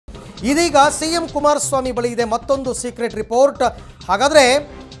ಇದೀಗ ಸಿಎಂ ಕುಮಾರಸ್ವಾಮಿ ಬಳಿ ಇದೆ ಮತ್ತೊಂದು ಸೀಕ್ರೆಟ್ ರಿಪೋರ್ಟ್. ಹಾಗಾದರೆ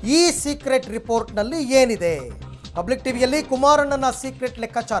ಈ ಸೀಕ್ರೆಟ್ ರಿಪೋರ್ಟ್ನಲ್ಲಿ ಏನಿದೆ? ಪಬ್ಲಿಕ್ ಟಿವಿಯಲ್ಲಿ ಕುಮಾರಣ್ಣನ ಸೀಕ್ರೆಟ್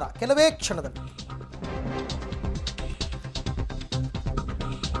ಲೆಕ್ಕಾಚಾರ ಕೆಲವೇ ಕ್ಷಣದಲ್ಲಿ.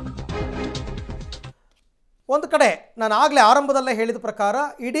 ಒಂದು ಕಡೆ ನಾನು ಆಗಲೇ ಆರಂಭದಲ್ಲೇ ಹೇಳಿದ ಪ್ರಕಾರ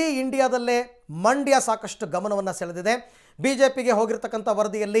ಇಡೀ ಇಂಡಿಯಾದಲ್ಲೇ ಮಂಡ್ಯ ಸಾಕಷ್ಟು ಗಮನವನ್ನು ಸೆಳೆದಿದೆ. ಬಿಜೆಪಿಗೆ ಹೋಗಿರ್ತಕ್ಕಂಥ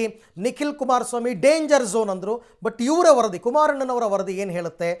ವರದಿಯಲ್ಲಿ ನಿಖಿಲ್ ಕುಮಾರಸ್ವಾಮಿ ಡೇಂಜರ್ ಝೋನ್ ಅಂದರು. ಬಟ್ ಇವರ ವರದಿ, ಕುಮಾರಣ್ಣನವರ ವರದಿ ಏನು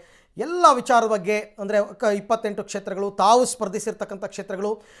ಹೇಳುತ್ತೆ? ಎಲ್ಲ ವಿಚಾರದ ಬಗ್ಗೆ, ಅಂದರೆ 28 ಕ್ಷೇತ್ರಗಳು, ತಾವು ಸ್ಪರ್ಧಿಸಿರ್ತಕ್ಕಂಥ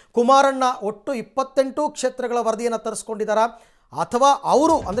ಕ್ಷೇತ್ರಗಳು, ಕುಮಾರಣ್ಣ ಒಟ್ಟು 28 ಕ್ಷೇತ್ರಗಳ ವರದಿಯನ್ನು ತರಿಸ್ಕೊಂಡಿದ್ದಾರಾ ಅಥವಾ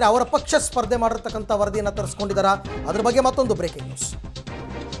ಅವರು ಅಂದರೆ ಅವರ ಪಕ್ಷ ಸ್ಪರ್ಧೆ ಮಾಡಿರ್ತಕ್ಕಂಥ ವರದಿಯನ್ನು ತರಿಸ್ಕೊಂಡಿದ್ದಾರಾ? ಅದ್ರ ಬಗ್ಗೆ ಮತ್ತೊಂದು ಬ್ರೇಕಿಂಗ್ ನ್ಯೂಸ್.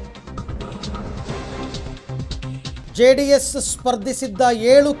 JDS ಸ್ಪರ್ಧಿಸಿದ್ದ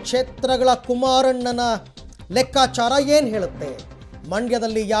 7 ಕ್ಷೇತ್ರಗಳ ಕುಮಾರಣ್ಣನ ಲೆಕ್ಕಾಚಾರ ಏನು ಹೇಳುತ್ತೆ?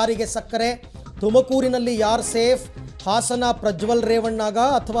 ಮಂಡ್ಯದಲ್ಲಿ ಯಾರಿಗೆ ಸಕ್ಕರೆ, ತುಮಕೂರಿನಲ್ಲಿ ಯಾರು ಸೇಫ್, ಹಾಸನ ಪ್ರಜ್ವಲ್ ರೇವಣ್ಣಗ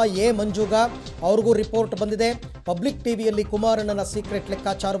ಅಥವಾ ಮಂಜುಗ? ಅವ್ರಿಗೂ ರಿಪೋರ್ಟ್ ಬಂದಿದೆ. ಪಬ್ಲಿಕ್ ಟಿವಿಯಲ್ಲಿ ಕುಮಾರಣ್ಣನ ಸೀಕ್ರೆಟ್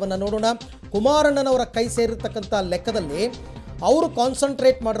ಲೆಕ್ಕಾಚಾರವನ್ನು ನೋಡೋಣ. ಕುಮಾರಣ್ಣನವರ ಕೈ ಸೇರಿರ್ತಕ್ಕಂಥ ಲೆಕ್ಕದಲ್ಲಿ ಅವರು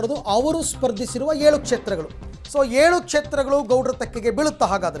ಕಾನ್ಸಂಟ್ರೇಟ್ ಮಾಡಿರೋದು ಅವರು ಸ್ಪರ್ಧಿಸಿರುವ 7 ಕ್ಷೇತ್ರಗಳು. ಸೊ 7 ಕ್ಷೇತ್ರಗಳು ಗೌಡ್ರ ತೆಕ್ಕೆಗೆ ಬೀಳುತ್ತಾ?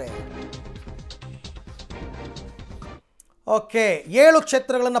 ಹಾಗಾದರೆ ಓಕೆ, 7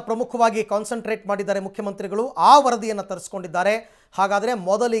 ಕ್ಷೇತ್ರಗಳನ್ನು ಪ್ರಮುಖವಾಗಿ ಕಾನ್ಸಂಟ್ರೇಟ್ ಮಾಡಿದ್ದಾರೆ ಮುಖ್ಯಮಂತ್ರಿಗಳು. ಆ ವರದಿಯನ್ನು ತರಿಸ್ಕೊಂಡಿದ್ದಾರೆ. ಹಾಗಾದರೆ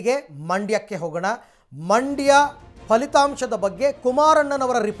ಮೊದಲಿಗೆ ಮಂಡ್ಯಕ್ಕೆ ಹೋಗೋಣ. ಮಂಡ್ಯ ಫಲಿತಾಂಶದ ಬಗ್ಗೆ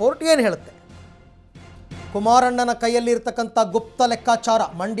ಕುಮಾರಣ್ಣನವರ ರಿಪೋರ್ಟ್ ಏನು ಹೇಳುತ್ತೆ? ಕುಮಾರಣ್ಣನ ಕೈಯಲ್ಲಿ ಇರ್ತಕ್ಕಂಥ ಗುಪ್ತ ಲೆಕ್ಕಾಚಾರ,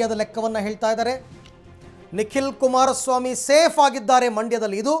 ಮಂಡ್ಯದ ಲೆಕ್ಕವನ್ನು ಹೇಳ್ತಾ ಇದ್ದಾರೆ. ನಿಖಿಲ್ ಕುಮಾರಸ್ವಾಮಿ ಸೇಫ್ ಆಗಿದ್ದಾರೆ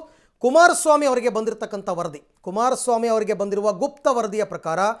ಮಂಡ್ಯದಲ್ಲಿ. ಇದು ಕುಮಾರಸ್ವಾಮಿ ಅವರಿಗೆ ಬಂದಿರತಕ್ಕಂಥ ವರದಿ. ಕುಮಾರಸ್ವಾಮಿ ಅವರಿಗೆ ಬಂದಿರುವ ಗುಪ್ತ ವರದಿಯ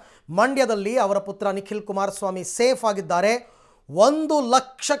ಪ್ರಕಾರ ಮಂಡ್ಯದಲ್ಲಿ ಅವರ ಪುತ್ರ ನಿಖಿಲ್ ಕುಮಾರಸ್ವಾಮಿ ಸೇಫ್ ಆಗಿದ್ದಾರೆ. 1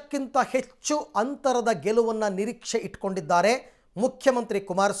 ಲಕ್ಷಕ್ಕಿಂತ ಹೆಚ್ಚು ಅಂತರದ ಗೆಲುವನ್ನು ನಿರೀಕ್ಷೆ ಇಟ್ಕೊಂಡಿದ್ದಾರೆ ಮುಖ್ಯಮಂತ್ರಿ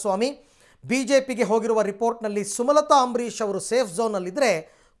ಕುಮಾರಸ್ವಾಮಿ. ಬಿಜೆಪಿಗೆ ಹೋಗಿರುವ ರಿಪೋರ್ಟ್ನಲ್ಲಿ ಸುಮಲತಾ ಅಂಬರೀಷ್ ಅವರು ಸೇಫ್ ಝೋನ್ನಲ್ಲಿದ್ದರೆ,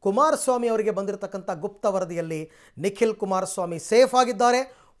 ಕುಮಾರಸ್ವಾಮಿ ಅವರಿಗೆ ಬಂದಿರತಕ್ಕಂಥ ಗುಪ್ತ ವರದಿಯಲ್ಲಿ ನಿಖಿಲ್ ಕುಮಾರಸ್ವಾಮಿ ಸೇಫ್ ಆಗಿದ್ದಾರೆ.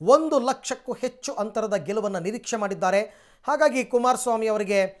 1 ಲಕ್ಷಕ್ಕೂ ಹೆಚ್ಚು ಅಂತರದ ಗೆಲುವನ್ನು ನಿರೀಕ್ಷೆ ಮಾಡಿದ್ದಾರೆ. ಹಾಗಾಗಿ ಕುಮಾರಸ್ವಾಮಿ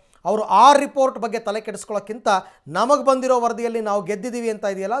ಅವರಿಗೆ ಅವರು ಆ ರಿಪೋರ್ಟ್ ಬಗ್ಗೆ ತಲೆ ಕೆಡಿಸ್ಕೊಳ್ಳೋಕ್ಕಿಂತ ನಮಗೆ ಬಂದಿರೋ ವರದಿಯಲ್ಲಿ ನಾವು ಗೆದ್ದಿದ್ದೀವಿ ಅಂತ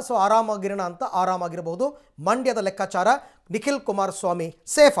ಇದೆಯಲ್ಲ, ಸೊ ಆರಾಮಾಗಿರೋಣ ಅಂತ ಆರಾಮಾಗಿರಬಹುದು. ಮಂಡ್ಯದ ಲೆಕ್ಕಾಚಾರ, ನಿಖಿಲ್ ಕುಮಾರಸ್ವಾಮಿ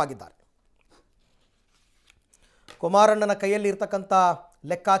ಸೇಫ್ ಆಗಿದ್ದಾರೆ. ಕುಮಾರಣ್ಣನ ಕೈಯಲ್ಲಿ ಇರ್ತಕ್ಕಂಥ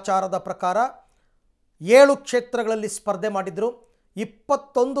ಲೆಕ್ಕಾಚಾರದ ಪ್ರಕಾರ 7 ಕ್ಷೇತ್ರಗಳಲ್ಲಿ ಸ್ಪರ್ಧೆ ಮಾಡಿದ್ರು.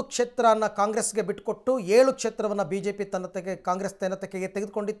 21 ಕ್ಷೇತ್ರನ ಕಾಂಗ್ರೆಸ್ಗೆ ಬಿಟ್ಟುಕೊಟ್ಟು 7 ಕ್ಷೇತ್ರವನ್ನು BJP ಕಾಂಗ್ರೆಸ್ ತನ್ನ ತೆಕ್ಕೆಗೆ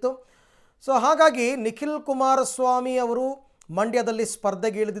ತೆಗೆದುಕೊಂಡಿತ್ತು. ಸೊ ಹಾಗಾಗಿ ನಿಖಿಲ್ ಕುಮಾರಸ್ವಾಮಿ ಅವರು ಮಂಡ್ಯದಲ್ಲಿ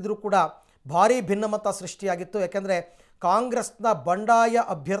ಸ್ಪರ್ಧೆಗೆ ಇಳಿದಿದ್ದರೂ ಕೂಡ ಭಾರೀ ಭಿನ್ನಮತ ಸೃಷ್ಟಿಯಾಗಿತ್ತು. ಯಾಕೆಂದರೆ ಕಾಂಗ್ರೆಸ್ನ ಬಂಡಾಯ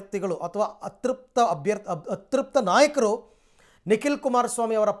ಅಭ್ಯರ್ಥಿಗಳು ಅಥವಾ ಅತೃಪ್ತ ನಾಯಕರು ನಿಖಿಲ್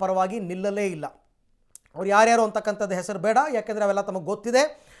ಕುಮಾರಸ್ವಾಮಿ ಅವರ ಪರವಾಗಿ ನಿಲ್ಲಲೇ ಇಲ್ಲ. ಅವ್ರು ಯಾರ್ಯಾರು ಅಂತಕ್ಕಂಥದ್ದು ಹೆಸರು ಬೇಡ, ಯಾಕೆಂದರೆ ಅವೆಲ್ಲ ತಮಗೆ ಗೊತ್ತಿದೆ.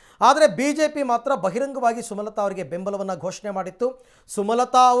 ಆದರೆ BJP ಮಾತ್ರ ಬಹಿರಂಗವಾಗಿ ಸುಮಲತಾ ಅವರಿಗೆ ಬೆಂಬಲವನ್ನು ಘೋಷಣೆ ಮಾಡಿತ್ತು.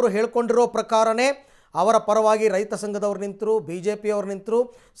 ಸುಮಲತಾ ಅವರು ಹೇಳ್ಕೊಂಡಿರೋ ಪ್ರಕಾರನೇ ಅವರ ಪರವಾಗಿ ರೈತ ಸಂಘದವ್ರು ನಿಂತರು, BJP ಅವರು ನಿಂತರು,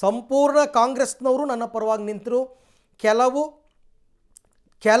 ಸಂಪೂರ್ಣ ಕಾಂಗ್ರೆಸ್ನವರು ನನ್ನ ಪರವಾಗಿ ನಿಂತರು,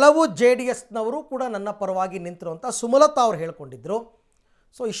 ಕೆಲವು JDSನವರು ಕೂಡ ನನ್ನ ಪರವಾಗಿ ನಿಂತರು ಅಂತ ಸುಮಲತಾ ಅವರು ಹೇಳ್ಕೊಂಡಿದ್ದರು.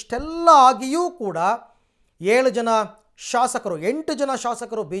 ಸೊ ಇಷ್ಟೆಲ್ಲ ಆಗಿಯೂ ಕೂಡ 7 ಜನ ಶಾಸಕರು, 8 ಜನ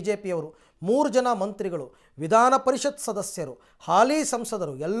ಶಾಸಕರು BJPಯವರು, 3 ಜನ ಮಂತ್ರಿಗಳು, ವಿಧಾನ ಪರಿಷತ್ ಸದಸ್ಯರು, ಹಾಲಿ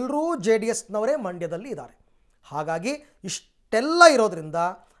ಸಂಸದರು ಎಲ್ಲರೂ JDSನವರೇ ಮಂಡ್ಯದಲ್ಲಿ ಇದ್ದಾರೆ. ಹಾಗಾಗಿ ಇಷ್ಟೆಲ್ಲ ಇರೋದ್ರಿಂದ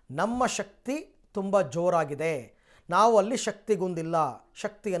ನಮ್ಮ ಶಕ್ತಿ ತುಂಬ ಜೋರಾಗಿದೆ. ನಾವು ಅಲ್ಲಿ ಶಕ್ತಿಗುಂದಿಲ್ಲ,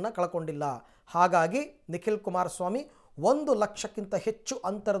 ಶಕ್ತಿಯನ್ನು ಕಳ್ಕೊಂಡಿಲ್ಲ. ಹಾಗಾಗಿ ನಿಖಿಲ್ ಕುಮಾರಸ್ವಾಮಿ 1 ಲಕ್ಷಕ್ಕಿಂತ ಹೆಚ್ಚು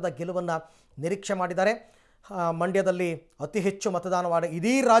ಅಂತರದ ಗೆಲುವನ್ನು ನಿರೀಕ್ಷೆ ಮಾಡಿದ್ದಾರೆ. ಮಂಡ್ಯದಲ್ಲಿ ಅತಿ ಹೆಚ್ಚು ಮತದಾನವಾದ,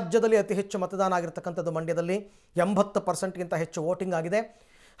 ಇಡೀ ರಾಜ್ಯದಲ್ಲಿ ಅತಿ ಹೆಚ್ಚು ಮತದಾನ ಆಗಿರ್ತಕ್ಕಂಥದ್ದು ಮಂಡ್ಯದಲ್ಲಿ 80%ಗಿಂತ ಹೆಚ್ಚು ವೋಟಿಂಗ್ ಆಗಿದೆ.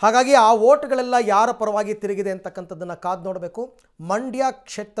 ಹಾಗಾಗಿ ಆ ವೋಟ್ಗಳೆಲ್ಲ ಯಾರ ಪರವಾಗಿ ತಿರುಗಿದೆ ಅಂತಕ್ಕಂಥದ್ದನ್ನು ಕಾದು ನೋಡಬೇಕು. ಮಂಡ್ಯ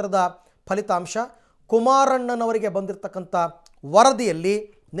ಕ್ಷೇತ್ರದ ಫಲಿತಾಂಶ, ಕುಮಾರಣ್ಣನವರಿಗೆ ಬಂದಿರತಕ್ಕಂಥ ವರದಿಯಲ್ಲಿ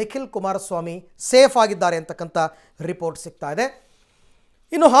ನಿಖಿಲ್ ಕುಮಾರಸ್ವಾಮಿ ಸೇಫ್ ಆಗಿದ್ದಾರೆ ಅಂತಕ್ಕಂಥ ರಿಪೋರ್ಟ್ ಸಿಗ್ತಾ ಇದೆ.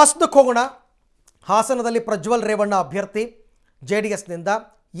 ಇನ್ನು ಹಾಸನಕ್ಕೆ ಹೋಗೋಣ. ಹಾಸನದಲ್ಲಿ ಪ್ರಜ್ವಲ್ ರೇವಣ್ಣ ಅಭ್ಯರ್ಥಿ JDSನಿಂದ,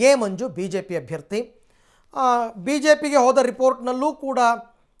 ಮಂಜು BJP ಅಭ್ಯರ್ಥಿ. BJPಗೆ ಹೋದ ರಿಪೋರ್ಟ್ನಲ್ಲೂ ಕೂಡ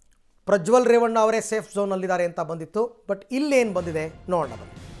ಪ್ರಜ್ವಲ್ ರೇವಣ್ಣ ಅವರೇ ಸೇಫ್ ಝೋನಲ್ಲಿದ್ದಾರೆ ಅಂತ ಬಂದಿತ್ತು. ಬಟ್ ಇಲ್ಲೇನು ಬಂದಿದೆ ನೋಡೋಣ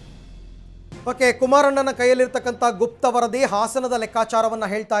ಬನ್ನಿ. ಓಕೆ, ಕುಮಾರಣ್ಣನ ಕೈಯಲ್ಲಿರ್ತಕ್ಕಂಥ ಗುಪ್ತ ವರದಿ ಹಾಸನದ ಲೆಕ್ಕಾಚಾರವನ್ನು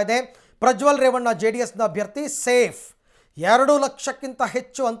ಹೇಳ್ತಾ ಇದೆ. ಪ್ರಜ್ವಲ್ ರೇವಣ್ಣ JDSನ ಅಭ್ಯರ್ಥಿ ಸೇಫ್, 2 ಲಕ್ಷಕ್ಕಿಂತ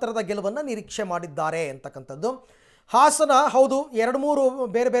ಹೆಚ್ಚು ಅಂತರದ ಗೆಲುವನ್ನು ನಿರೀಕ್ಷೆ ಮಾಡಿದ್ದಾರೆ ಅಂತಕ್ಕಂಥದ್ದು. ಹಾಸನ ಹೌದು, 2-3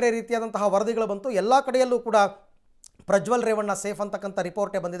 ಬೇರೆ ಬೇರೆ ರೀತಿಯಾದಂತಹ ವರದಿಗಳು ಬಂತು. ಎಲ್ಲ ಕಡೆಯಲ್ಲೂ ಕೂಡ ಪ್ರಜ್ವಲ್ ರೇವಣ್ಣ ಸೇಫ್ ಅಂತಕ್ಕಂಥ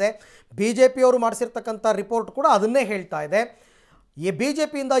ರಿಪೋರ್ಟೇ ಬಂದಿದೆ. BJPಯವರು ಮಾಡಿಸಿರ್ತಕ್ಕಂಥ ರಿಪೋರ್ಟ್ ಕೂಡ ಅದನ್ನೇ ಹೇಳ್ತಾ ಇದೆ.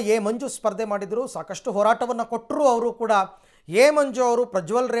 BJPಯಿಂದ ಮಂಜು ಸ್ಪರ್ಧೆ ಮಾಡಿದರು, ಸಾಕಷ್ಟು ಹೋರಾಟವನ್ನು ಕೊಟ್ಟರು. ಅವರು ಕೂಡ ಮಂಜು ಅವರು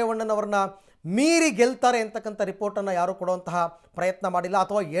ಪ್ರಜ್ವಲ್ ರೇವಣ್ಣನವ್ರನ್ನ ಮೀರಿ ಗೆಲ್ತಾರೆ ಅಂತಕ್ಕಂಥ ರಿಪೋರ್ಟನ್ನು ಯಾರೂ ಕೊಡುವಂತಹ ಪ್ರಯತ್ನ ಮಾಡಿಲ್ಲ,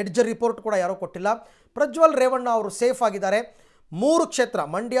 ಅಥವಾ ಎಡ್ಜ್ ರಿಪೋರ್ಟ್ ಕೂಡ ಯಾರೂ ಕೊಟ್ಟಿಲ್ಲ. ಪ್ರಜ್ವಲ್ ರೇವಣ್ಣ ಅವರು ಸೇಫ್ ಆಗಿದ್ದಾರೆ. 3 ಕ್ಷೇತ್ರ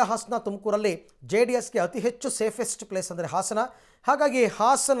ಮಂಡ್ಯ, ಹಾಸನ, ತುಮಕೂರಲ್ಲಿ JDSಗೆ ಅತಿ ಹೆಚ್ಚು ಸೇಫೆಸ್ಟ್ ಪ್ಲೇಸ್ ಅಂದರೆ ಹಾಸನ. ಹಾಗಾಗಿ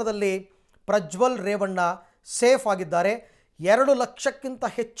ಹಾಸನದಲ್ಲಿ ಪ್ರಜ್ವಲ್ ರೇವಣ್ಣ ಸೇಫ್ ಆಗಿದ್ದಾರೆ. 2 ಲಕ್ಷಕ್ಕಿಂತ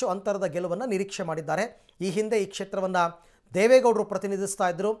ಹೆಚ್ಚು ಅಂತರದ ಗೆಲುವನ್ನು ನಿರೀಕ್ಷೆ ಮಾಡಿದ್ದಾರೆ. ಈ ಹಿಂದೆ ಈ ಕ್ಷೇತ್ರವನ್ನು ದೇವೇಗೌಡರು ಪ್ರತಿನಿಧಿಸ್ತಾ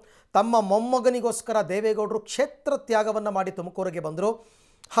ಇದ್ದರು. ತಮ್ಮ ಮೊಮ್ಮಗನಿಗೋಸ್ಕರ ದೇವೇಗೌಡರು ಕ್ಷೇತ್ರ ತ್ಯಾಗವನ್ನು ಮಾಡಿ ತುಮಕೂರಿಗೆ ಬಂದರು.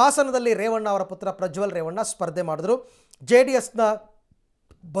 ಹಾಸನದಲ್ಲಿ ರೇವಣ್ಣ ಅವರ ಪುತ್ರ ಪ್ರಜ್ವಲ್ ರೇವಣ್ಣ ಸ್ಪರ್ಧೆ ಮಾಡಿದ್ರು. JDSನ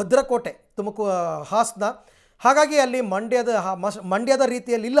ಭದ್ರಕೋಟೆ ಹಾಸನ. ಹಾಗಾಗಿ ಅಲ್ಲಿ ಮಂಡ್ಯದ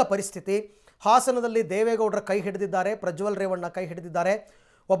ರೀತಿಯಲ್ಲಿ ಇಲ್ಲ ಪರಿಸ್ಥಿತಿ. ಹಾಸನದಲ್ಲಿ ದೇವೇಗೌಡರ ಕೈ ಹಿಡಿದಿದ್ದಾರೆ, ಪ್ರಜ್ವಲ್ ರೇವಣ್ಣ ಕೈ ಹಿಡಿದಿದ್ದಾರೆ.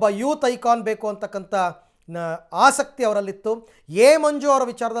 ಒಬ್ಬ ಯೂತ್ ಐಕಾನ್ ಬೇಕು ಅಂತಕ್ಕಂಥ ಆಸಕ್ತಿ ಅವರಲ್ಲಿತ್ತು. ಮಂಜು ಅವರ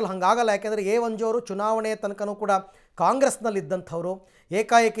ವಿಚಾರದಲ್ಲಿ ಹಾಗಾಗಲ್ಲ. ಯಾಕೆಂದರೆ ಮಂಜು ಅವರು ಚುನಾವಣೆಯ ತನಕನೂ ಕೂಡ ಕಾಂಗ್ರೆಸ್ನಲ್ಲಿದ್ದಂಥವರು.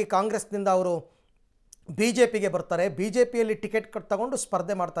 ಏಕಾಏಕಿ ಕಾಂಗ್ರೆಸ್ನಿಂದ ಅವರು BJPಗೆ ಬರ್ತಾರೆ. BJPಯಲ್ಲಿ ಟಿಕೆಟ್ ತಗೊಂಡು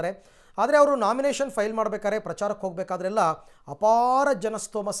ಸ್ಪರ್ಧೆ ಮಾಡ್ತಾರೆ. ಆದರೆ ಅವರು ನಾಮಿನೇಷನ್ ಫೈಲ್ ಮಾಡಬೇಕಾದ್ರೆ, ಪ್ರಚಾರಕ್ಕೆ ಹೋಗಬೇಕಾದ್ರೆಲ್ಲ ಅಪಾರ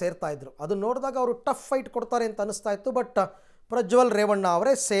ಜನಸ್ತೋಮ ಸೇರ್ತಾಯಿದ್ರು. ಅದು ನೋಡಿದಾಗ ಅವರು ಟಫ್ ಫೈಟ್ ಕೊಡ್ತಾರೆ ಅಂತ ಅನ್ನಿಸ್ತಾ ಇತ್ತು. ಬಟ್ ಪ್ರಜ್ವಲ್ ರೇವಣ್ಣ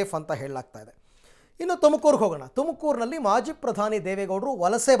ಅವರೇ ಸೇಫ್ ಅಂತ ಹೇಳಲಾಗ್ತಾ ಇದೆ. ಇನ್ನು ತುಮಕೂರಿಗೆ ಹೋಗೋಣ. ತುಮಕೂರಿನಲ್ಲಿ ಮಾಜಿ ಪ್ರಧಾನಿ ದೇವೇಗೌಡರು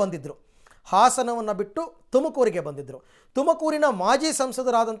ವಲಸೆ ಬಂದಿದ್ದರು. ಹಾಸನವನ್ನು ಬಿಟ್ಟು ತುಮಕೂರಿಗೆ ಬಂದಿದ್ದರು. ತುಮಕೂರಿನ ಮಾಜಿ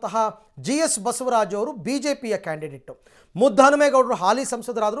ಸಂಸದರಾದಂತಹ GS ಬಸವರಾಜು ಅವರು BJPಯ ಕ್ಯಾಂಡಿಡೇಟು. ಮುದ್ದಹನುಮೇಗೌಡರು ಹಾಲಿ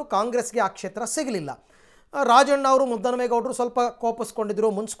ಸಂಸದರಾದರೂ ಕಾಂಗ್ರೆಸ್ಗೆ ಆ ಕ್ಷೇತ್ರ ಸಿಗಲಿಲ್ಲ. ರಾಜಣ್ಣ ಅವರು ಮುದ್ದಹನುಮೇಗೌಡರು ಸ್ವಲ್ಪ ಕೋಪಿಸ್ಕೊಂಡಿದ್ರು,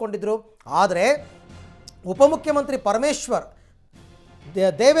 ಮುನ್ಸ್ಕೊಂಡಿದ್ರು. ಆದರೆ ಉಪಮುಖ್ಯಮಂತ್ರಿ ಪರಮೇಶ್ವರ್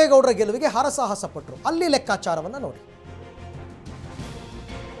ದೇವೇಗೌಡರ ಗೆಲುವಿಗೆ ಹರಸಾಹಸ ಪಟ್ಟರು. ಅಲ್ಲಿ ಲೆಕ್ಕಾಚಾರವನ್ನು ನೋಡಿ.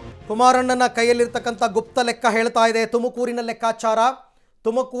 ಕುಮಾರಣ್ಣನ ಕೈಯಲ್ಲಿರ್ತಕ್ಕಂಥ ಗುಪ್ತ ಲೆಕ್ಕ ಹೇಳ್ತಾ ಇದೆ. ತುಮಕೂರಿನ ಲೆಕ್ಕಾಚಾರ,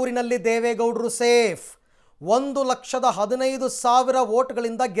 ತುಮಕೂರಿನಲ್ಲಿ ದೇವೇಗೌಡರು ಸೇಫ್. 1,15,000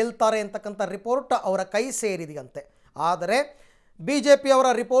 ವೋಟ್ಗಳಿಂದ ಗೆಲ್ತಾರೆ ಅಂತಕ್ಕಂಥ ರಿಪೋರ್ಟ್ ಅವರ ಕೈ ಸೇರಿದೆಯಂತೆ. ಆದರೆ BJP ಅವರ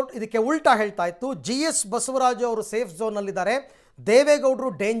ರಿಪೋರ್ಟ್ ಇದಕ್ಕೆ ಉಲ್ಟಾ ಹೇಳ್ತಾ ಇತ್ತು. GS ಬಸವರಾಜು ಅವರು ಸೇಫ್ ಝೋನ್ನಲ್ಲಿದ್ದಾರೆ, ದೇವೇಗೌಡರು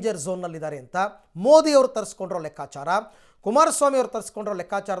ಡೇಂಜರ್ ಝೋನ್ನಲ್ಲಿದ್ದಾರೆ ಅಂತ. ಮೋದಿ ಅವರು ತರಿಸ್ಕೊಂಡಿರೋ ಲೆಕ್ಕಾಚಾರ, ಕುಮಾರಸ್ವಾಮಿ ಅವರು ತರಿಸ್ಕೊಂಡಿರೋ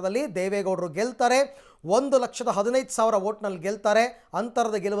ಲೆಕ್ಕಾಚಾರದಲ್ಲಿ ದೇವೇಗೌಡರು ಗೆಲ್ತಾರೆ. 1,15,000 ವೋಟ್ನಲ್ಲಿ ಗೆಲ್ತಾರೆ.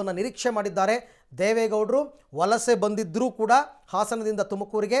 ಅಂತರದ ಗೆಲುವನ್ನು ನಿರೀಕ್ಷೆ ಮಾಡಿದ್ದಾರೆ. ದೇವೇಗೌಡರು ವಲಸೆ ಬಂದಿದ್ದರೂ ಕೂಡ ಹಾಸನದಿಂದ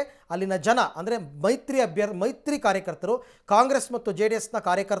ತುಮಕೂರಿಗೆ ಅಲ್ಲಿನ ಜನ ಅಂದರೆ ಮೈತ್ರಿ ಕಾರ್ಯಕರ್ತರು, ಕಾಂಗ್ರೆಸ್ ಮತ್ತು JDSನ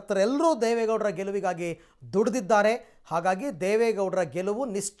ಕಾರ್ಯಕರ್ತರೆಲ್ಲರೂ ದೇವೇಗೌಡರ ಗೆಲುವಿಗಾಗಿ ದುಡಿದಿದ್ದಾರೆ. ಹಾಗಾಗಿ ದೇವೇಗೌಡರ ಗೆಲುವು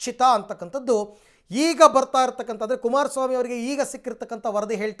ನಿಶ್ಚಿತ ಅಂತಕ್ಕಂಥದ್ದು ಈಗ ಬರ್ತಾ ಇರತಕ್ಕಂಥ, ಅಂದರೆ ಕುಮಾರಸ್ವಾಮಿ ಅವರಿಗೆ ಈಗ ಸಿಕ್ಕಿರ್ತಕ್ಕಂಥ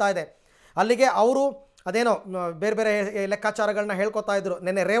ವರದಿ ಹೇಳ್ತಾ ಇದೆ. ಅಲ್ಲಿಗೆ ಅವರು ಅದೇನೋ ಬೇರೆ ಬೇರೆ ಲೆಕ್ಕಾಚಾರಗಳನ್ನ ಹೇಳ್ಕೊತಾ ಇದ್ರು.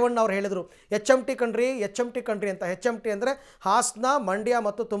 ನೆನ್ನೆ ರೇವಣ್ಣ ಅವರು ಹೇಳಿದರು HMT ಕಣ್ರಿ ಅಂತ. HMT ಅಂದರೆ ಹಾಸನ, ಮಂಡ್ಯ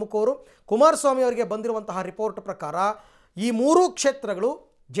ಮತ್ತು ತುಮಕೂರು. ಕುಮಾರಸ್ವಾಮಿ ಅವರಿಗೆ ಬಂದಿರುವಂತಹ ರಿಪೋರ್ಟ್ ಪ್ರಕಾರ ಈ 3 ಕ್ಷೇತ್ರಗಳು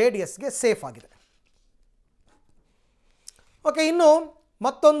JDSಗೆ ಸೇಫ್ ಆಗಿದೆ. ಓಕೆ, ಇನ್ನು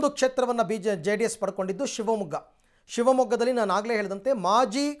ಮತ್ತೊಂದು ಕ್ಷೇತ್ರವನ್ನು JDS ಪಡ್ಕೊಂಡಿದ್ದು ಶಿವಮೊಗ್ಗದಲ್ಲಿ ನಾನು ಆಗಲೇ ಹೇಳಿದಂತೆ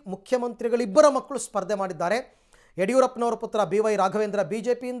ಮಾಜಿ ಮುಖ್ಯಮಂತ್ರಿಗಳಿಬ್ಬರ ಮಕ್ಕಳು ಸ್ಪರ್ಧೆ ಮಾಡಿದ್ದಾರೆ. ಯಡಿಯೂರಪ್ಪನವರ ಪುತ್ರ BY ರಾಘವೇಂದ್ರ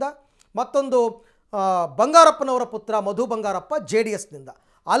BJPಯಿಂದ, ಮತ್ತೊಂದು ಬಂಗಾರಪ್ಪನವರ ಪುತ್ರ ಮಧು ಬಂಗಾರಪ್ಪ JDSನಿಂದ.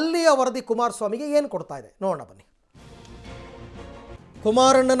 ಅಲ್ಲಿಯ ವರದಿ ಕುಮಾರಸ್ವಾಮಿಗೆ ಏನು ಕೊಡ್ತಾ ಇದೆ ನೋಡೋಣ ಬನ್ನಿ.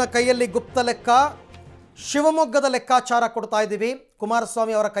 ಕುಮಾರಣ್ಣನ ಕೈಯಲ್ಲಿ ಗುಪ್ತ ಲೆಕ್ಕ, ಶಿವಮೊಗ್ಗದ ಲೆಕ್ಕಾಚಾರ ಕೊಡ್ತಾ ಇದ್ದೀವಿ.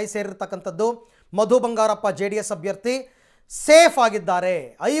 ಕುಮಾರಸ್ವಾಮಿ ಅವರ ಕೈ ಸೇರಿರ್ತಕ್ಕಂಥದ್ದು. ಮಧು ಬಂಗಾರಪ್ಪ JDS ಅಭ್ಯರ್ಥಿ ಸೇಫ್ ಆಗಿದ್ದಾರೆ.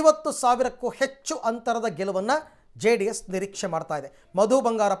 50,000ಕ್ಕೂ ಹೆಚ್ಚು ಅಂತರದ ಗೆಲುವನ್ನು JDS ನಿರೀಕ್ಷೆ ಮಾಡ್ತಾ ಇದೆ. ಮಧು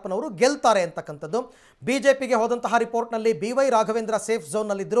ಬಂಗಾರಪ್ಪನವರು ಗೆಲ್ತಾರೆ ಅಂತಕ್ಕಂಥದ್ದು. BJPಗೆ ಹೋದಂತಹ ರಿಪೋರ್ಟ್ನಲ್ಲಿ BY Raghavendra safe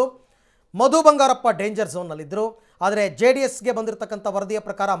ಝೋನ್ನಲ್ಲಿದ್ದರು, Madhu Bangarappa danger ಝೋನ್ನಲ್ಲಿದ್ದರು. ಆದರೆ JDSಗೆ ಬಂದಿರತಕ್ಕಂಥ ವರದಿಯ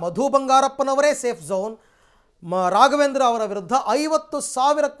ಪ್ರಕಾರ ಮಧು ಬಂಗಾರಪ್ಪನವರೇ ಸೇಫ್ ಝೋನ್. ರಾಘವೇಂದ್ರ ಅವರ ವಿರುದ್ಧ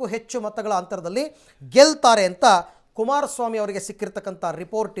 50,000ಕ್ಕೂ ಹೆಚ್ಚು ಮತಗಳ ಅಂತರದಲ್ಲಿ ಗೆಲ್ತಾರೆ ಅಂತ ಕುಮಾರಸ್ವಾಮಿ ಅವರಿಗೆ ಸಿಕ್ಕಿರ್ತಕ್ಕಂಥ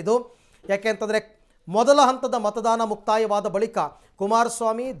ರಿಪೋರ್ಟ್ ಇದು. ಯಾಕೆ ಅಂತಂದರೆ ಮೊದಲ ಹಂತದ ಮತದಾನ ಮುಕ್ತಾಯವಾದ ಬಳಿಕ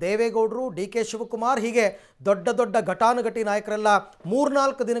ಕುಮಾರಸ್ವಾಮಿ, ದೇವೇಗೌಡರು, DK ಶಿವಕುಮಾರ್ ಹೀಗೆ ದೊಡ್ಡ ದೊಡ್ಡ ಘಟಾನುಘಟಿ ನಾಯಕರೆಲ್ಲ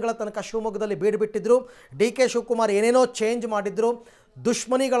 3-4 ದಿನಗಳ ತನಕ ಶಿವಮೊಗ್ಗದಲ್ಲಿ ಬೀಡುಬಿಟ್ಟಿದ್ರು. DK ಶಿವಕುಮಾರ್ ಏನೇನೋ ಚೇಂಜ್ ಮಾಡಿದ್ರು,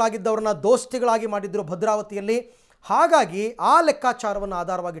 ದುಶ್ಮನಿಗಳಾಗಿದ್ದವ್ರನ್ನ ದೋಸ್ತಿಗಳಾಗಿ ಮಾಡಿದ್ರು ಭದ್ರಾವತಿಯಲ್ಲಿ. ಹಾಗಾಗಿ ಆ ಲೆಕ್ಕಾಚಾರವನ್ನು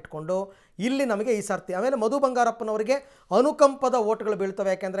ಆಧಾರವಾಗಿಟ್ಕೊಂಡು ಇಲ್ಲಿ ನಮಗೆ ಈ ಸರ್ತಿ ಆಮೇಲೆ ಮಧು ಬಂಗಾರಪ್ಪನವರಿಗೆ ಅನುಕಂಪದ ಓಟ್ಗಳು ಬೀಳ್ತವೆ.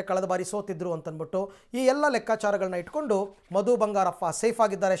 ಯಾಕೆಂದರೆ ಕಳೆದ ಬಾರಿ ಸೋತಿದ್ರು ಅಂತಂದ್ಬಿಟ್ಟು ಈ ಎಲ್ಲ ಲೆಕ್ಕಾಚಾರಗಳನ್ನ ಇಟ್ಕೊಂಡು ಮಧು ಬಂಗಾರಪ್ಪ ಸೇಫ್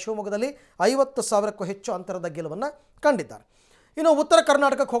ಆಗಿದ್ದಾರೆ. ಶಿವಮೊಗ್ಗದಲ್ಲಿ 50,000ಕ್ಕೂ ಹೆಚ್ಚು ಅಂತರದ ಗೆಲುವನ್ನು ಕಂಡಿದ್ದಾರೆ. ಇನ್ನು ಉತ್ತರ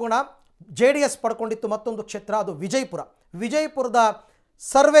ಕರ್ನಾಟಕಕ್ಕೆ ಹೋಗೋಣ. JDS ಪಡ್ಕೊಂಡಿತ್ತು ಮತ್ತೊಂದು ಕ್ಷೇತ್ರ, ಅದು ವಿಜಯಪುರದ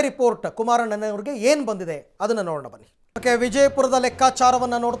ಸರ್ವೆ ರಿಪೋರ್ಟ್ ಕುಮಾರಣ್ಣನವರಿಗೆ ಏನು ಬಂದಿದೆ ಅದನ್ನು ನೋಡೋಣ ಬನ್ನಿ. ಓಕೆ, ವಿಜಯಪುರದ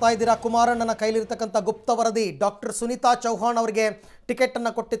ಲೆಕ್ಕಾಚಾರವನ್ನು ನೋಡ್ತಾ ಇದ್ದೀರಾ. ಕುಮಾರಣ್ಣನ ಕೈಲಿರ್ತಕ್ಕಂಥ ಗುಪ್ತ ವರದಿ. ಡಾಕ್ಟರ್ ಸುನೀತಾ ಚೌಹಾಣ್ ಅವರಿಗೆ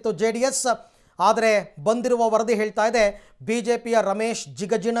ಟಿಕೆಟನ್ನು ಕೊಟ್ಟಿತ್ತು JDS. ಆದರೆ ಬಂದಿರುವ ವರದಿ ಹೇಳ್ತಾ ಇದೆ BJPಯ ರಮೇಶ್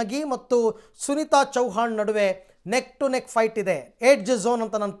ಜಿಗಜಿಣಗಿ ಮತ್ತು ಸುನೀತಾ ಚೌಹಾಣ್ ನಡುವೆ ನೆಕ್ ಟು ನೆಕ್ ಫೈಟ್ ಇದೆ. ಏಡ್ಜ್ ಝೋನ್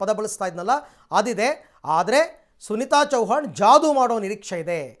ಅಂತ ನಾನು ಪದ ಬಳಸ್ತಾ ಇದ್ನಲ್ಲ, ಅದಿದೆ. ಆದರೆ ಸುನೀತಾ ಚೌಹಾಣ್ ಜಾದೂ ಮಾಡೋ ನಿರೀಕ್ಷೆ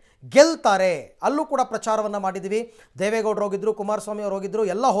ಇದೆ, ಗೆಲ್ತಾರೆ. ಅಲ್ಲೂ ಕೂಡ ಪ್ರಚಾರವನ್ನು ಮಾಡಿದ್ದೀವಿ. ದೇವೇಗೌಡರು ಹೋಗಿದ್ರು, ಕುಮಾರಸ್ವಾಮಿ ಅವರು ಹೋಗಿದ್ರು,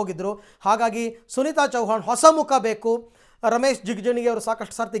 ಎಲ್ಲ ಹೋಗಿದ್ರು. ಹಾಗಾಗಿ ಸುನೀತಾ ಚೌಹಾಣ್ ಹೊಸ ಮುಖ ಬೇಕು. ರಮೇಶ್ ಜಿಗಜಿಣಗಿ ಅವರು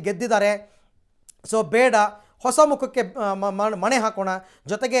ಸಾಕಷ್ಟು ಸರ್ತಿ ಗೆದ್ದಿದ್ದಾರೆ, ಸೊ ಬೇಡ, ಹೊಸ ಮುಖಕ್ಕೆ ಮಣೆ ಹಾಕೋಣ,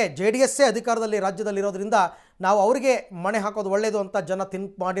 ಜೊತೆಗೆ JDS ಅಧಿಕಾರದಲ್ಲಿ ರಾಜ್ಯದಲ್ಲಿರೋದ್ರಿಂದ ನಾವು ಅವರಿಗೆ ಮಣೆ ಹಾಕೋದು ಒಳ್ಳೆಯದು ಅಂತ ಜನ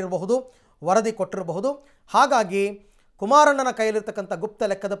ಥಿಂಕ್ ಮಾಡಿರಬಹುದು, ವರದಿ ಕೊಟ್ಟಿರಬಹುದು. ಹಾಗಾಗಿ ಕುಮಾರಣ್ಣನ ಕೈಯಲ್ಲಿರ್ತಕ್ಕಂಥ ಗುಪ್ತ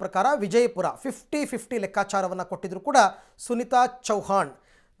ಲೆಕ್ಕದ ಪ್ರಕಾರ ವಿಜಯಪುರ 50-50 ಲೆಕ್ಕಾಚಾರವನ್ನು ಕೊಟ್ಟಿದ್ರು ಕೂಡ ಸುನಿತಾ ಚೌಹಾಣ್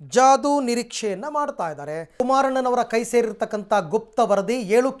ಜಾದು ನಿರೀಕ್ಷೆಯನ್ನು ಮಾಡ್ತಾ ಇದ್ದಾರೆ. ಕುಮಾರಣ್ಣನವರ ಕೈ ಸೇರಿರ್ತಕ್ಕಂಥ ಗುಪ್ತ ವರದಿ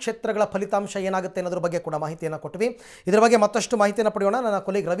 7 ಕ್ಷೇತ್ರಗಳ ಫಲಿತಾಂಶ ಏನಾಗುತ್ತೆ ಅನ್ನೋದ್ರ ಬಗ್ಗೆ ಕೂಡ ಮಾಹಿತಿಯನ್ನು ಕೊಟ್ವಿ. ಇದರ ಬಗ್ಗೆ ಮತ್ತಷ್ಟು ಮಾಹಿತಿಯನ್ನು ಪಡೆಯೋಣ. ನನ್ನ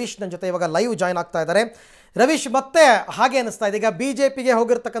ಕೊಲೀಗ್ ರವೀಶ್ ನನ್ನ ಜೊತೆ ಇವಾಗ ಲೈವ್ ಜಾಯ್ನ್ ಆಗ್ತಾ ಇದ್ದಾರೆ. ರವೀಶ್, ಮತ್ತೆ ಹಾಗೆ ಅನಿಸ್ತಾ ಇದೆ, ಈಗ BJPಗೆ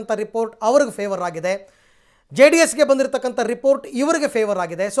ಹೋಗಿರ್ತಕ್ಕಂಥ ರಿಪೋರ್ಟ್ ಅವ್ರಿಗೆ ಫೇವರ್ ಆಗಿದೆ, JDSಗೆ ಬಂದಿರತಕ್ಕಂಥ ರಿಪೋರ್ಟ್ ಇವರಿಗೆ ಫೇವರ್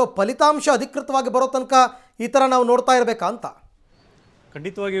ಆಗಿದೆ. ಸೊ ಫಲಿತಾಂಶ ಅಧಿಕೃತವಾಗಿ ಬರೋ ತನಕ ಈ ಥರ ನಾವು ನೋಡ್ತಾ ಇರಬೇಕಾ ಅಂತ?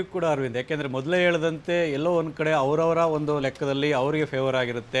 ಖಂಡಿತವಾಗಿಯೂ ಕೂಡ ಅರವಿಂದ್, ಯಾಕೆಂದರೆ ಮೊದಲೇ ಹೇಳಿದಂತೆ ಎಲ್ಲೋ ಒಂದು ಕಡೆ ಅವರವರ ಒಂದು ಲೆಕ್ಕದಲ್ಲಿ ಅವರಿಗೆ ಫೇವರ್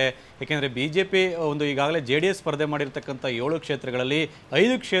ಆಗಿರುತ್ತೆ. ಯಾಕೆಂದರೆ BJP ಒಂದು ಈಗಾಗಲೇ JDS ಸ್ಪರ್ಧೆ ಮಾಡಿರ್ತಕ್ಕಂಥ 7 ಕ್ಷೇತ್ರಗಳಲ್ಲಿ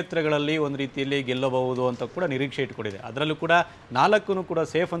 5 ಕ್ಷೇತ್ರಗಳಲ್ಲಿ ಒಂದು ರೀತಿಯಲ್ಲಿ ಗೆಲ್ಲಬಹುದು ಅಂತ ಕೂಡ ನಿರೀಕ್ಷೆ ಇಟ್ಕೊಂಡಿದೆ. ಅದರಲ್ಲೂ ಕೂಡ 4 ಕೂಡ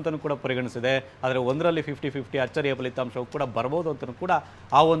ಸೇಫ್ ಅಂತಲೂ ಕೂಡ ಪರಿಗಣಿಸಿದೆ. ಆದರೆ 1ರಲ್ಲಿ 50-50 ಅಚ್ಚರಿಯ ಫಲಿತಾಂಶವು ಕೂಡ ಬರ್ಬೋದು ಅಂತಲೂ ಕೂಡ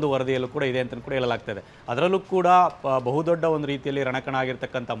ಆ ಒಂದು ವರದಿಯಲ್ಲೂ ಕೂಡ ಇದೆ ಅಂತಲೂ ಕೂಡ ಹೇಳಲಾಗ್ತದೆ. ಅದರಲ್ಲೂ ಕೂಡ ಬಹುದೊಡ್ಡ ಒಂದು ರೀತಿಯಲ್ಲಿ ರಣಕಣ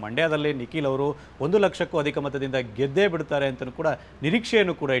ಆಗಿರ್ತಕ್ಕಂಥ ಮಂಡ್ಯದಲ್ಲಿ ನಿಖಿಲ್ ಅವರು 1 ಲಕ್ಷಕ್ಕೂ ಅಧಿಕ ಮತದಿಂದ ಗೆದ್ದೇ ಬಿಡ್ತಾರೆ ಅಂತಲೂ ಕೂಡ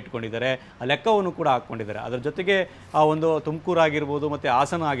ನಿರೀಕ್ಷೆಯನ್ನು ಕೂಡ ಇಟ್ಕೊಂಡಿದ್ದಾರೆ, ಆ ಲೆಕ್ಕವನ್ನು ಕೂಡ ಹಾಕ್ಕೊಂಡಿದ್ದಾರೆ. ಅದರ ಜೊತೆಗೆ ಆ ಒಂದು ತುಮಕೂರು ಆಗಿರ್ಬೋದು ಮತ್ತು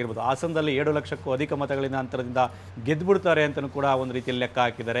ಹಾಸನ ಆಗಿರ್ಬೋದು, ಹಾಸನದಲ್ಲಿ 7 ಲಕ್ಷಕ್ಕೂ ಅಧಿಕ ಮತಗಳಿಂದ ಅಂತರದಿಂದ ಗೆದ್ದುಬಿಡ್ತಾರೆ ಅಂತಲೂ ಕೂಡ ಒಂದು ರೀತಿಯಲ್ಲಿ ಲೆಕ್ಕ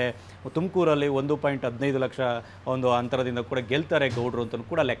ಹಾಕಿದ್ದಾರೆ. ತುಮಕೂರಲ್ಲಿ 1.15 ಲಕ್ಷ ಒಂದು ಅಂತರದಿಂದ ಕೂಡ ಗೆಲ್ತಾರೆ ಗೌಡ್ರು ಅಂತಲೂ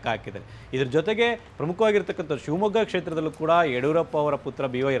ಕೂಡ ಲೆಕ್ಕ ಹಾಕಿದ್ದಾರೆ. ಇದ್ರ ಜೊತೆಗೆ ಪ್ರಮುಖವಾಗಿರ್ತಕ್ಕಂಥ ಶಿವಮೊಗ್ಗ ಕ್ಷೇತ್ರದಲ್ಲೂ ಕೂಡ ಯಡಿಯೂರಪ್ಪ ಅವರ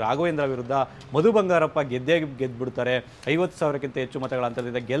ಪುತ್ರ BY ರಾಘವೇಂದ್ರ ವಿರುದ್ಧ ಮಧು ಬಂಗಾರಪ್ಪ ಗೆದ್ದುಬಿಡ್ತಾರೆ, 50,000ಕ್ಕಿಂತ ಹೆಚ್ಚು ಮತಗಳ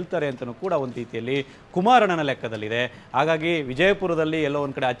ಅಂತರದಿಂದ ಗೆಲ್ತಾರೆ ಅಂತಲೂ ಕೂಡ ಒಂದು ರೀತಿಯಲ್ಲಿ ಕುಮಾರಣ್ಣನ ಲೆಕ್ಕದಲ್ಲಿದೆ. ಹಾಗಾಗಿ ವಿಜಯಪುರದಲ್ಲಿ ಎಲ್ಲೋ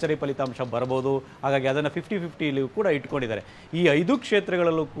ಒಂದು ಕಡೆ ಅಚ್ಚರಿ ಫಲಿತಾಂಶ ಬರ್ಬೋದು. ಹಾಗಾಗಿ ಅದನ್ನು 50-50 ಕೂಡ ಇಟ್ಕೊಂಡಿದ್ದಾರೆ. ಈ 5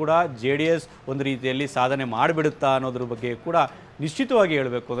 ಕ್ಷೇತ್ರಗಳಲ್ಲೂ ಕೂಡ JDS ಒಂದು ರೀತಿಯಲ್ಲಿ ಸಾಧನೆ ಮಾಡಿಬಿಡುತ್ತಾ ಅನ್ನೋದ್ರ ಬಗ್ಗೆ ಕೂಡ ನಿಶ್ಚಿತವಾಗಿ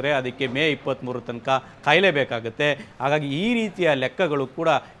ಹೇಳಬೇಕು ಅಂದರೆ ಅದಕ್ಕೆ ಮೇ 23 ತನಕ ಕಾಯಲೇಬೇಕಾಗುತ್ತೆ. ಹಾಗಾಗಿ ಈ ರೀತಿಯ ಲೆಕ್ಕಗಳು ಕೂಡ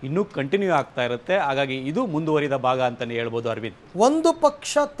ಇನ್ನೂ ಕಂಟಿನ್ಯೂ ಆಗ್ತಾ ಇರುತ್ತೆ. ಹಾಗಾಗಿ ಇದು ಮುಂದುವರಿದ ಭಾಗ ಅಂತಲೇ ಹೇಳ್ಬೋದು ಅರವಿಂದ್. ಒಂದು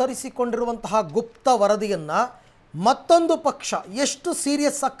ಪಕ್ಷ ತರಿಸಿಕೊಂಡಿರುವಂತಹ ಗುಪ್ತ ವರದಿಯನ್ನು ಮತ್ತೊಂದು ಪಕ್ಷ ಎಷ್ಟು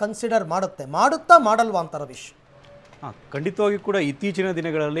ಸೀರಿಯಸ್ ಆಗಿ ಕನ್ಸಿಡರ್ ಮಾಡುತ್ತಾ ಮಾಡಲ್ವಾ ಅಂತ ರವೀಶ್? ಖಂಡಿತವಾಗಿ ಕೂಡ ಇತ್ತೀಚಿನ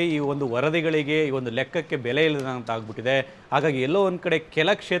ದಿನಗಳಲ್ಲಿ ಈ ಒಂದು ವರದಿಗಳಿಗೆ ಈ ಒಂದು ಲೆಕ್ಕಕ್ಕೆ ಬೆಲೆ ಇಲ್ಲದಂತ ಆಗ್ಬಿಟ್ಟಿದೆ. ಹಾಗಾಗಿ ಎಲ್ಲೋ ಒಂದು ಕಡೆ ಕೆಲ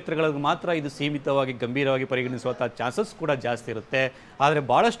ಕ್ಷೇತ್ರಗಳಿಗೆ ಮಾತ್ರ ಇದು ಸೀಮಿತವಾಗಿ ಗಂಭೀರವಾಗಿ ಪರಿಗಣಿಸುವಂಥ ಚಾನ್ಸಸ್ ಕೂಡ ಜಾಸ್ತಿ ಇರುತ್ತೆ. ಆದರೆ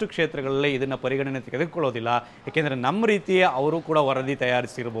ಭಾಳಷ್ಟು ಕ್ಷೇತ್ರಗಳಲ್ಲಿ ಇದನ್ನು ಪರಿಗಣನೆ ತೆಗೆದುಕೊಳ್ಳೋದಿಲ್ಲ. ಯಾಕೆಂದರೆ ನಮ್ಮ ರೀತಿಯ ಅವರು ಕೂಡ ವರದಿ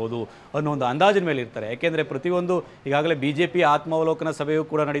ತಯಾರಿಸಿರ್ಬೋದು ಅನ್ನೋ ಒಂದು ಅಂದಾಜಿನ ಮೇಲೆ ಇರ್ತಾರೆ. ಯಾಕೆಂದರೆ ಪ್ರತಿಯೊಂದು ಈಗಾಗಲೇ BJP ಆತ್ಮಾವಲೋಕನ ಸಭೆಯೂ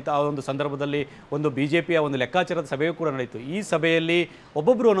ಕೂಡ ನಡೀತಾ, ಆ ಒಂದು ಸಂದರ್ಭದಲ್ಲಿ ಒಂದು BJPಯ ಒಂದು ಲೆಕ್ಕಾಚಾರದ ಸಭೆಯೂ ಕೂಡ ನಡೀತು. ಈ ಸಭೆಯಲ್ಲಿ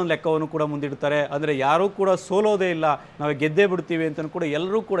ಒಬ್ಬೊಬ್ಬರು ಒಂದೊಂದು ಲೆಕ್ಕವನ್ನು ಕೂಡ ಮುಂದಿಡ್ತಾರೆ. ಅಂದರೆ ಯಾರೂ ಕೂಡ ಸೋಲೋದೇ ಇಲ್ಲ, ನಾವು ಗೆದ್ದೇ ಬಿಡ್ತೀವಿ ಅಂತ ಕೂಡ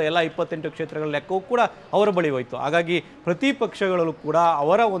ಎಲ್ಲರೂ ಕೂಡ ಎಲ್ಲ 28 ಕ್ಷೇತ್ರಗಳ ಲೆಕ್ಕವೂ ಕೂಡ ಅವರ ಬಳಿ ಹೋಯಿತು. ಹಾಗಾಗಿ ಪ್ರತಿ ಪಕ್ಷಗಳಲ್ಲೂ ಕೂಡ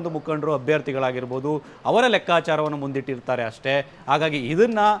ಅವರ ಒಂದು ಮುಖಂಡರು ಅಭ್ಯರ್ಥಿಗಳಾಗಿರ್ಬೋದು ಅವರ ಲೆಕ್ಕಾಚಾರವನ್ನು ಮುಂದಿಟ್ಟಿರ್ತಾರೆ ಅಷ್ಟೇ. ಹಾಗಾಗಿ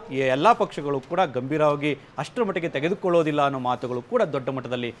ಇದನ್ನು ಎಲ್ಲ ಪಕ್ಷಗಳು ಕೂಡ ಗಂಭೀರವಾಗಿ ಅಷ್ಟರ ಮಟ್ಟಿಗೆ ತೆಗೆದುಕೊಳ್ಳೋದಿಲ್ಲ ಅನ್ನೋ ಮಾತುಗಳು ಕೂಡ ದೊಡ್ಡ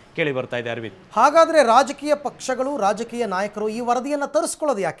ಮಟ್ಟದಲ್ಲಿ ಕೇಳಿ ಬರ್ತಾ ಇದೆ ಅರವಿಂದ್. ಹಾಗಾದರೆ ರಾಜಕೀಯ ಪಕ್ಷಗಳು, ರಾಜಕೀಯ ನಾಯಕರು ಈ ವರದಿಯನ್ನು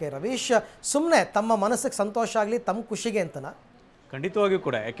ತರಿಸ್ಕೊಳ್ಳೋದು ಯಾಕೆ ರವೀಶ್? ಸುಮ್ಮನೆ ತಮ್ಮ ಮನಸ್ಸಿಗೆ ಸಂತೋಷ ಆಗಲಿ, ತಮ್ಮ ಖುಷಿಗೆ ಅಂತನಾ? ಖಂಡಿತವಾಗಿಯೂ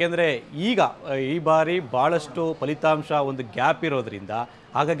ಕೂಡ, ಯಾಕೆಂದರೆ ಈಗ ಈ ಬಾರಿ ಭಾಳಷ್ಟು ಫಲಿತಾಂಶ ಒಂದು ಗ್ಯಾಪ್ ಇರೋದ್ರಿಂದ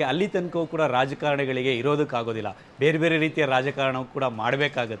ಹಾಗಾಗಿ ಅಲ್ಲಿ ತನಕವೂ ಕೂಡ ರಾಜಕಾರಣಿಗಳಿಗೆ ಇರೋದಕ್ಕಾಗೋದಿಲ್ಲ, ಬೇರೆ ಬೇರೆ ರೀತಿಯ ರಾಜಕಾರಣವೂ ಕೂಡ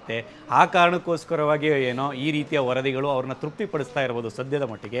ಮಾಡಬೇಕಾಗತ್ತೆ. ಆ ಕಾರಣಕ್ಕೋಸ್ಕರವಾಗಿ ಏನೋ ಈ ರೀತಿಯ ವರದಿಗಳು ಅವ್ರನ್ನ ತೃಪ್ತಿಪಡಿಸ್ತಾ ಇರ್ಬೋದು,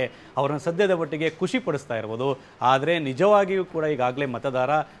 ಸದ್ಯದ ಮಟ್ಟಿಗೆ ಖುಷಿ ಪಡಿಸ್ತಾ ಇರ್ಬೋದು. ಆದರೆ ನಿಜವಾಗಿಯೂ ಕೂಡ ಈಗಾಗಲೇ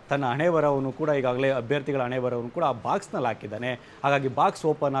ಮತದಾರ ತನ್ನ ಹಣೆ ಬರವನ್ನು ಕೂಡ ಈಗಾಗಲೇ ಅಭ್ಯರ್ಥಿಗಳ ಹಣೆ ಬರವನ್ನು ಕೂಡ ಆ ಬಾಕ್ಸ್ನಲ್ಲಿ ಹಾಕಿದ್ದಾನೆ. ಹಾಗಾಗಿ ಬಾಕ್ಸ್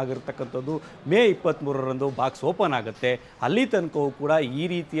ಓಪನ್ ಆಗಿರ್ತಕ್ಕಂಥದ್ದು ಮೇ 23ರಂದು ಬಾಕ್ಸ್ ಓಪನ್ ಆಗುತ್ತೆ. ಅಲ್ಲಿ ತನಕವೂ ಕೂಡ ಈ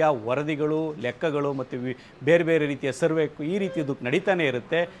ರೀತಿಯ ವರದಿಗಳು, ಲೆಕ್ಕಗಳು ಮತ್ತು ಬೇರೆ ಬೇರೆ ರೀತಿಯ ಸರ್ವೆ ಈ ರೀತಿಯದು ನಡೀತಾನೆ ಇರುತ್ತೆ.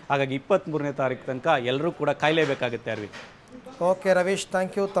 ಹಾಗಾಗಿ 23ನೇ ತಾರೀಕು ತನಕ ಎಲ್ಲರೂ ಕೂಡ ಕಾಯಲೇಬೇಕಾಗುತ್ತೆ Arvind. Okay Ravish,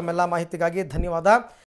 thank you. ತಮ್ಮೆಲ್ಲ ಮಾಹಿತಿಗಾಗಿ ಧನ್ಯವಾದ.